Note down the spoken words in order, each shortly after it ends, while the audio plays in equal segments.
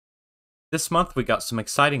This month we got some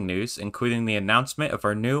exciting news, including the announcement of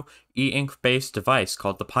our new e-ink based device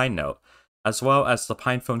called the PineNote, as well as the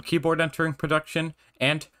PinePhone keyboard entering production,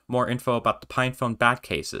 and more info about the PinePhone back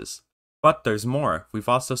cases. But there's more. We've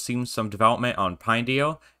also seen some development on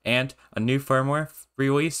PineDio, and a new firmware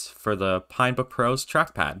release for the Pinebook Pro's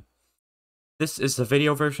trackpad. This is the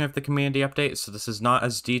video version of the community update, so this is not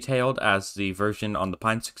as detailed as the version on the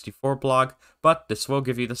Pine64 blog, but this will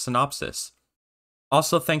give you the synopsis.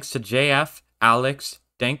 Also thanks to JF, Alex,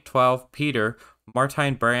 Dank12, Peter,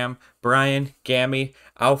 Martine Bram, Brian, Gammy,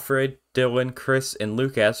 Alfred, Dylan, Chris, and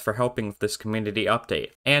Lucas for helping with this community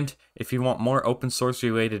update. And if you want more open source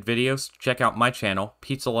related videos, check out my channel,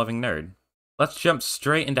 Pizza Loving Nerd. Let's jump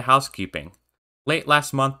straight into housekeeping. Late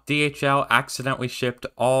last month, DHL accidentally shipped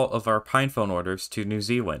all of our PinePhone orders to New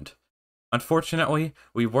Zealand. Unfortunately,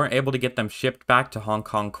 we weren't able to get them shipped back to Hong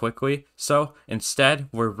Kong quickly, so instead,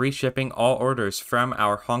 we're reshipping all orders from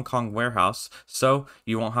our Hong Kong warehouse, so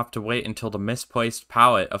you won't have to wait until the misplaced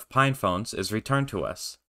pallet of PinePhones is returned to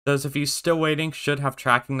us. Those of you still waiting should have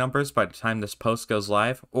tracking numbers by the time this post goes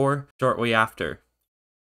live, or shortly after.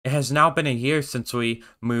 It has now been a year since we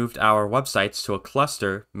moved our websites to a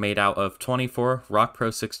cluster made out of 24 Rock Pro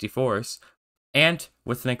 64s, and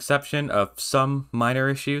with an exception of some minor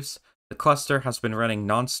issues, the cluster has been running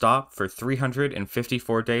non-stop for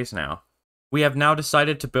 354 days now. We have now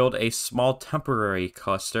decided to build a small temporary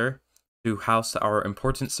cluster to house our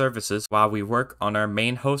important services while we work on our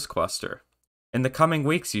main host cluster. In the coming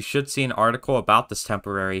weeks, you should see an article about this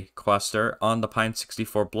temporary cluster on the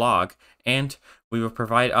Pine64 blog, and we will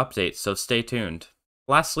provide updates, so stay tuned.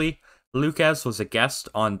 Lastly, Lucas was a guest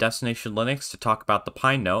on Destination Linux to talk about the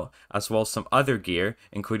PineNote, as well as some other gear,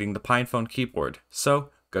 including the PinePhone keyboard, so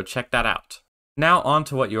go check that out. Now on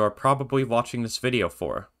to what you are probably watching this video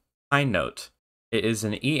for, PineNote. It is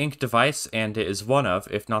an e-ink device, and it is one of,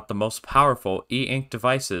 if not the most powerful, e-ink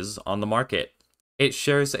devices on the market. It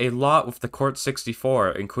shares a lot with the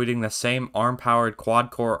Qort64, including the same ARM-powered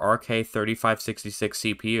quad-core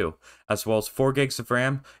RK3566 CPU, as well as 4 gigs of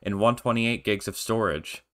RAM and 128 gigs of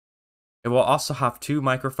storage. It will also have 2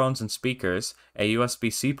 microphones and speakers, a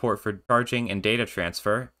USB-C port for charging and data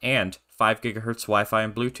transfer, and 5 GHz Wi-Fi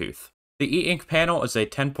and Bluetooth. The e-ink panel is a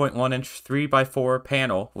 10.1-inch 3x4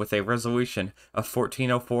 panel with a resolution of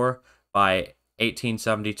 1404 by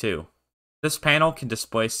 1872. This panel can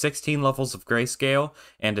display 16 levels of grayscale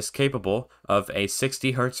and is capable of a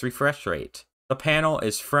 60 Hz refresh rate. The panel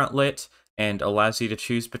is front-lit and allows you to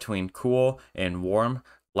choose between cool and warm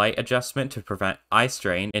light adjustment to prevent eye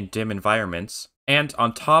strain in dim environments. And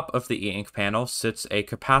on top of the e-ink panel sits a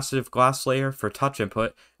capacitive glass layer for touch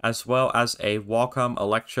input, as well as a Wacom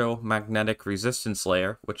electromagnetic resistance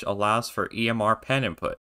layer, which allows for EMR pen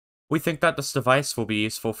input. We think that this device will be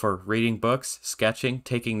useful for reading books, sketching,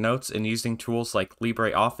 taking notes, and using tools like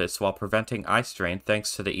LibreOffice while preventing eye strain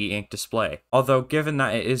thanks to the e-ink display. Although given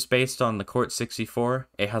that it is based on the Qort64,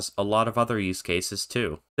 it has a lot of other use cases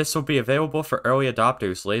too. This will be available for early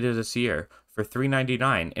adopters later this year for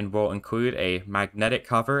 $3.99 and will include a magnetic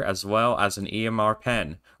cover as well as an EMR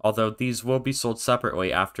pen, although these will be sold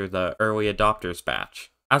separately after the early adopters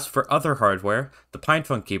batch. As for other hardware, the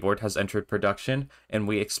PinePhone keyboard has entered production, and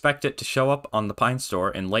we expect it to show up on the Pine Store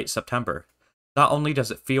in late September. Not only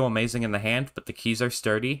does it feel amazing in the hand, but the keys are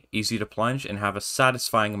sturdy, easy to plunge, and have a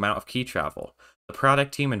satisfying amount of key travel. The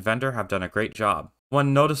product team and vendor have done a great job.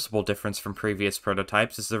 One noticeable difference from previous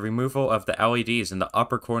prototypes is the removal of the LEDs in the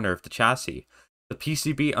upper corner of the chassis. The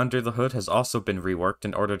PCB under the hood has also been reworked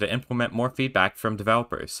in order to implement more feedback from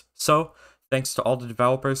developers. So, thanks to all the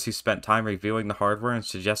developers who spent time reviewing the hardware and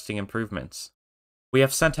suggesting improvements. We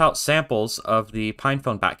have sent out samples of the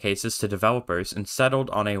PinePhone back cases to developers and settled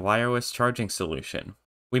on a wireless charging solution.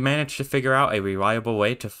 We managed to figure out a reliable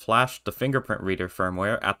way to flash the fingerprint reader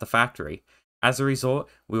firmware at the factory. As a result,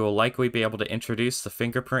 we will likely be able to introduce the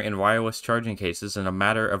fingerprint and wireless charging cases in a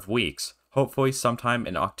matter of weeks, hopefully sometime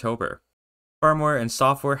in October. Firmware and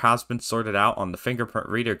software has been sorted out on the fingerprint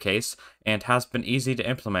reader case and has been easy to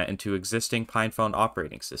implement into existing PinePhone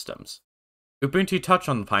operating systems. Ubuntu Touch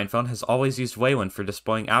on the PinePhone has always used Wayland for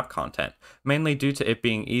displaying app content, mainly due to it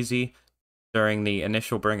being easy during the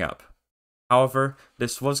initial bring-up. However,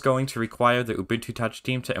 this was going to require the Ubuntu Touch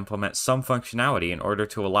team to implement some functionality in order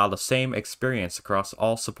to allow the same experience across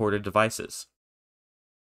all supported devices.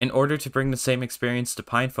 In order to bring the same experience to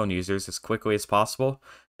PinePhone users as quickly as possible,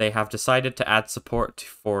 they have decided to add support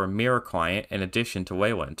for Mirror Client in addition to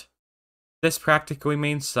Wayland. This practically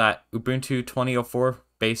means that Ubuntu 2004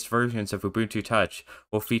 based versions of Ubuntu Touch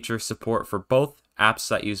will feature support for both apps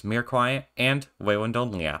that use Mirror Client and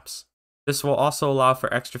Wayland-only apps. This will also allow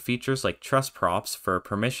for extra features like trust props for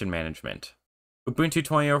permission management. Ubuntu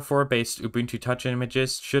 20.04 based Ubuntu Touch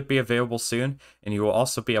images should be available soon, and you will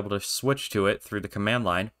also be able to switch to it through the command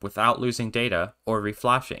line without losing data or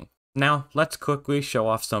reflashing. Now, let's quickly show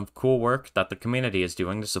off some cool work that the community is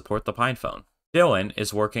doing to support the PinePhone. Dylan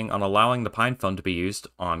is working on allowing the PinePhone to be used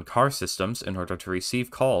on car systems in order to receive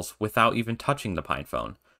calls without even touching the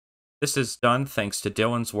PinePhone. This is done thanks to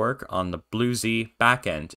Dylan's work on the BlueZ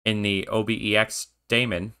backend in the OBEX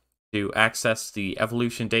daemon to access the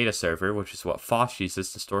Evolution data server, which is what Phosh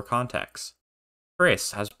uses to store contacts.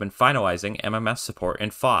 Chris has been finalizing MMS support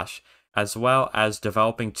in Phosh, as well as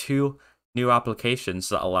developing 2 new applications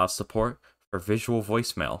that allow support for visual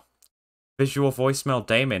voicemail. Visual voicemail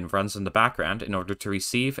daemon runs in the background in order to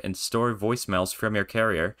receive and store voicemails from your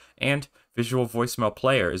carrier, and Visual Voicemail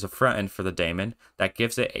Player is a front-end for the daemon that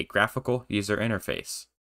gives it a graphical user interface.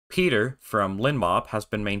 Peter from LinMob has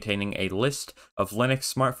been maintaining a list of Linux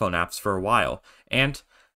smartphone apps for a while, and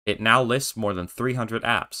it now lists more than 300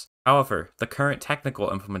 apps. However, the current technical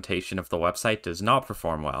implementation of the website does not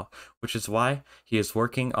perform well, which is why he is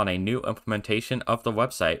working on a new implementation of the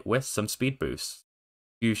website with some speed boosts.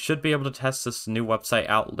 You should be able to test this new website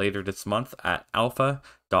out later this month at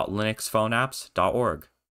alpha.linuxphoneapps.org.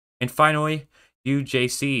 And finally,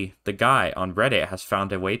 UJC, the guy on Reddit, has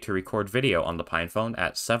found a way to record video on the PinePhone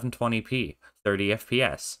at 720p, 30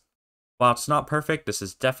 FPS. While it's not perfect, this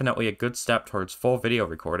is definitely a good step towards full video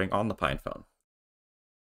recording on the PinePhone.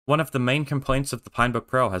 One of the main complaints of the Pinebook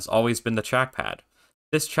Pro has always been the trackpad.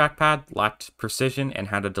 This trackpad lacked precision and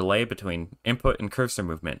had a delay between input and cursor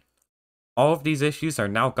movement. All of these issues are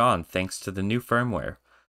now gone thanks to the new firmware.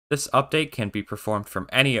 This update can be performed from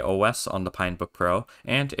any OS on the Pinebook Pro,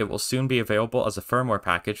 and it will soon be available as a firmware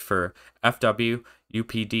package for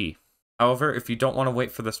FWUPD. However, if you don't want to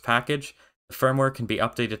wait for this package, the firmware can be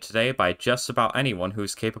updated today by just about anyone who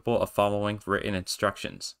is capable of following written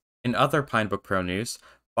instructions. In other Pinebook Pro news,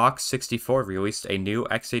 Box64 released a new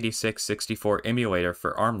x86-64 emulator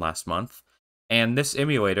for ARM last month, and this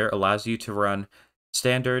emulator allows you to run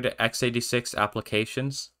standard x86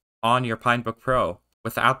 applications on your Pinebook Pro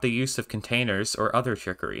without the use of containers or other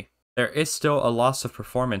trickery. There is still a loss of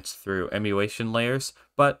performance through emulation layers,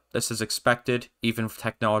 but this is expected even with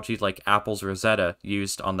technology like Apple's Rosetta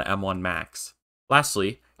used on the M1 Max.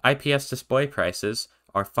 Lastly, IPS display prices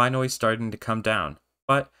are finally starting to come down,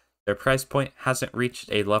 but their price point hasn't reached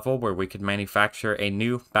a level where we could manufacture a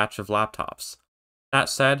new batch of laptops. That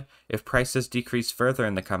said, if prices decrease further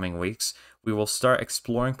in the coming weeks, we will start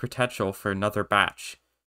exploring potential for another batch.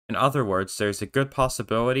 In other words, there's a good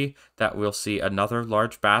possibility that we'll see another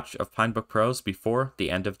large batch of Pinebook Pros before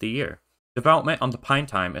the end of the year. Development on the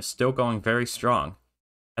PineTime is still going very strong.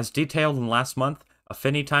 As detailed in last month,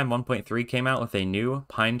 AffiniTime 1.3 came out with a new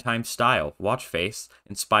PineTime style watch face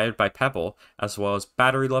inspired by Pebble, as well as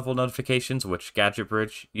battery level notifications, which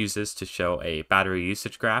GadgetBridge uses to show a battery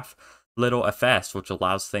usage graph, Little FS, which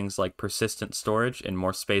allows things like persistent storage and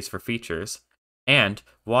more space for features, and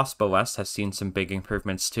Wasp OS has seen some big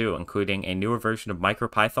improvements too, including a newer version of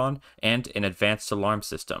MicroPython and an advanced alarm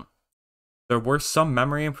system. There were some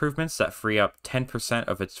memory improvements that free up 10%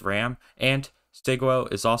 of its RAM, and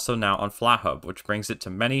Stigwell is also now on FlatHub, which brings it to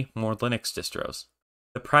many more Linux distros.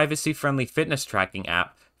 The privacy-friendly fitness tracking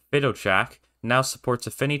app, FidoTrack, now supports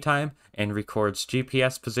AffiniTime and records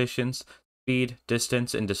GPS positions, speed,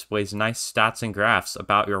 distance, and displays nice stats and graphs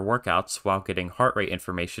about your workouts while getting heart rate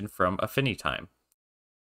information from AffiniTime.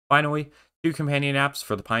 Finally, 2 companion apps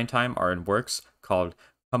for the PineTime are in works called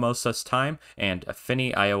Pomosa's Time and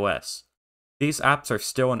Affini iOS. These apps are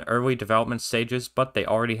still in early development stages, but they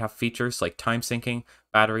already have features like time syncing,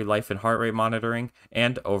 battery life and heart rate monitoring,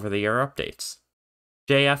 and over-the-air updates.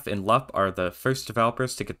 JF and LUP are the first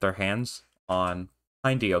developers to get their hands on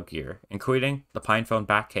PineDio gear, including the PinePhone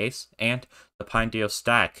back case and the PineDio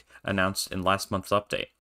stack announced in last month's update.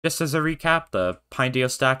 Just as a recap, the PineDio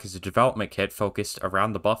stack is a development kit focused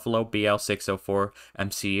around the Buffalo BL604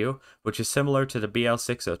 MCU, which is similar to the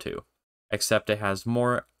BL602, except it has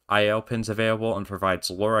more I/O pins available and provides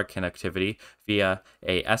LoRa connectivity via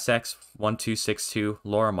a SX1262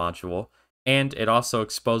 LoRa module, and it also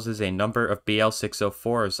exposes a number of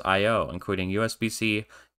BL604's I/O, including USB-C,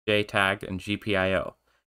 JTAG, and GPIO,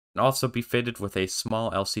 and also be fitted with a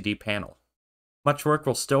small LCD panel. Much work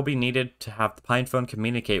will still be needed to have the PinePhone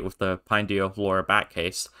communicate with the PineDio LoRa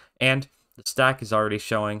backcase, and the stack is already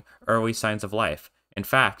showing early signs of life. In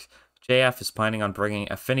fact, JF is planning on bringing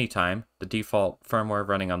AffiniTime, the default firmware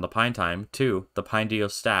running on the PineTime, to the PineDio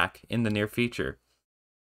stack in the near future.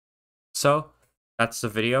 So, that's the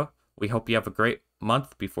video. We hope you have a great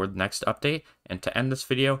month before the next update. And to end this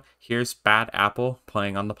video, here's Bad Apple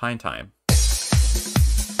playing on the PineTime.